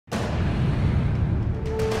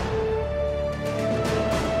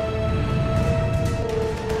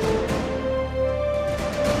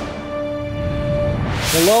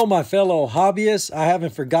Hello, my fellow hobbyists. I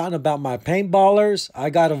haven't forgotten about my paintballers. I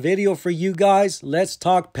got a video for you guys. Let's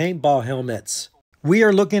talk paintball helmets. We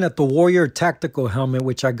are looking at the Warrior Tactical Helmet,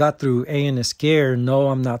 which I got through A&Scare. No,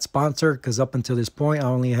 I'm not sponsored because up until this point, I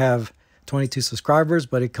only have 22 subscribers,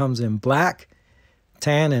 but it comes in black,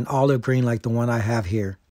 tan, and olive green like the one I have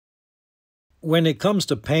here. When it comes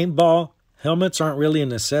to paintball, helmets aren't really a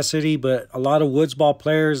necessity, but a lot of woodsball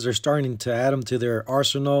players are starting to add them to their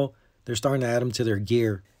arsenal. They're starting to add them to their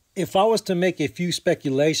gear. If I was to make a few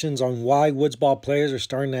speculations on why woodsball players are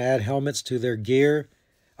starting to add helmets to their gear,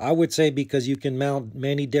 I would say because you can mount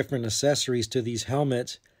many different accessories to these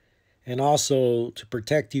helmets and also to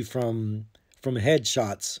protect you from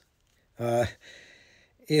headshots.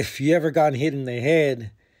 If you ever gotten hit in the head,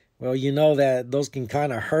 well, you know that those can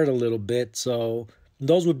kind of hurt a little bit. So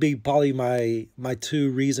those would be probably my two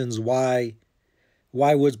reasons why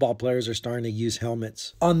woodsball players are starting to use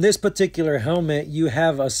helmets. On this particular helmet, you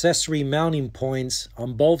have accessory mounting points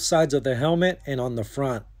on both sides of the helmet and on the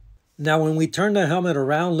front. Now, when we turn the helmet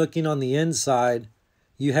around looking on the inside,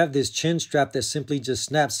 you have this chin strap that simply just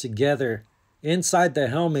snaps together. Inside the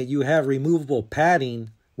helmet, you have removable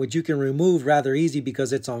padding, which you can remove rather easy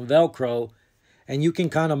because it's on Velcro, and you can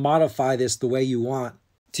kind of modify this the way you want.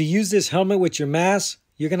 To use this helmet with your mask,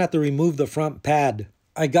 you're going to have to remove the front pad.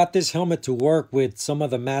 I got this helmet to work with some of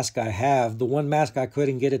the mask I have. The one mask I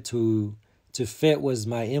couldn't get it to fit was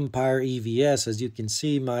my Empire EVS. As you can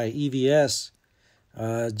see, my EVS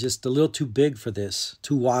just a little too big for this,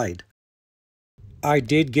 too wide. I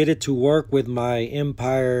did get it to work with my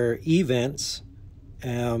Empire Events.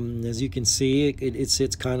 As you can see, it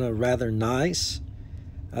sits kind of rather nice.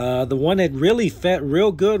 The one that really fit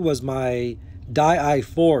real good was my Dye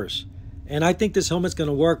Force. And I think this helmet's going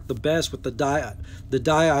to work the best with the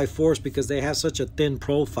Dye Force because they have such a thin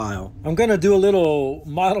profile. I'm going to do a little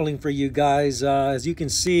modeling for you guys. As you can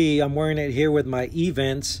see, I'm wearing it here with my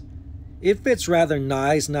Events. It fits rather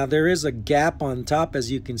nice. Now, there is a gap on top, as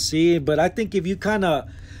you can see. But I think if you kind of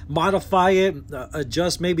modify it,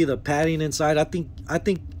 adjust maybe the padding inside, I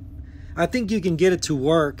think you can get it to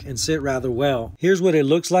work and sit rather well. Here's what it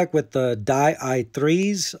looks like with the Dye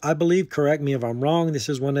i3s, I believe. Correct me if I'm wrong. This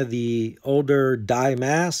is one of the older Dye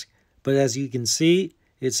masks. But as you can see,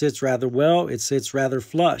 it sits rather well. It sits rather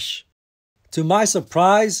flush. To my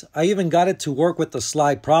surprise, I even got it to work with the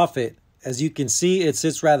Sly Prophet. As you can see, it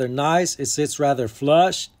sits rather nice. It sits rather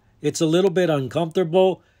flush. It's a little bit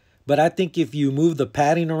uncomfortable. But I think if you move the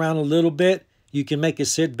padding around a little bit, you can make it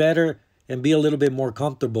sit better and be a little bit more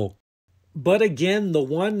comfortable. But again, the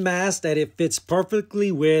one mask that it fits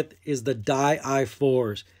perfectly with is the Dye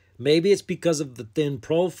Force. Maybe it's because of the thin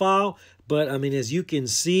profile, but I mean, as you can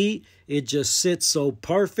see, it just sits so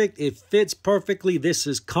perfect. It fits perfectly. This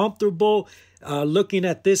is comfortable. Looking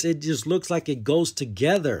at this, it just looks like it goes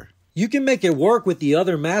together. You can make it work with the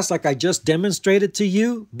other masks like I just demonstrated to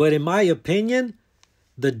you, but in my opinion,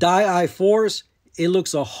 the Dye Force, it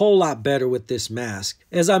looks a whole lot better with this mask.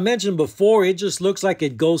 As I mentioned before, it just looks like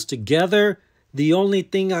it goes together. The only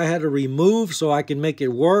thing I had to remove so I can make it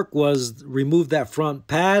work was remove that front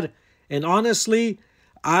pad. And honestly,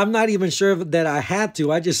 I'm not even sure that I had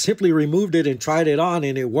to. I just simply removed it and tried it on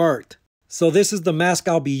and it worked. So this is the mask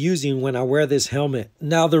I'll be using when I wear this helmet.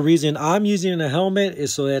 Now, the reason I'm using a helmet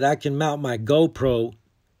is so that I can mount my GoPro.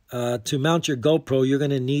 To mount your GoPro, you're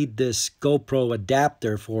going to need this GoPro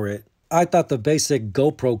adapter for it. I thought the basic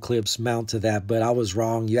GoPro clips mount to that, but I was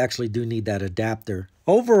wrong. You actually do need that adapter.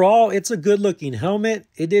 Overall, it's a good looking helmet.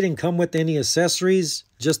 It didn't come with any accessories,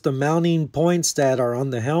 just the mounting points that are on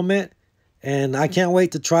the helmet. And I can't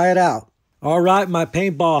wait to try it out. All right, my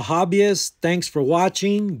paintball hobbyists, thanks for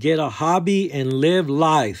watching. Get a hobby and live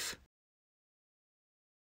life.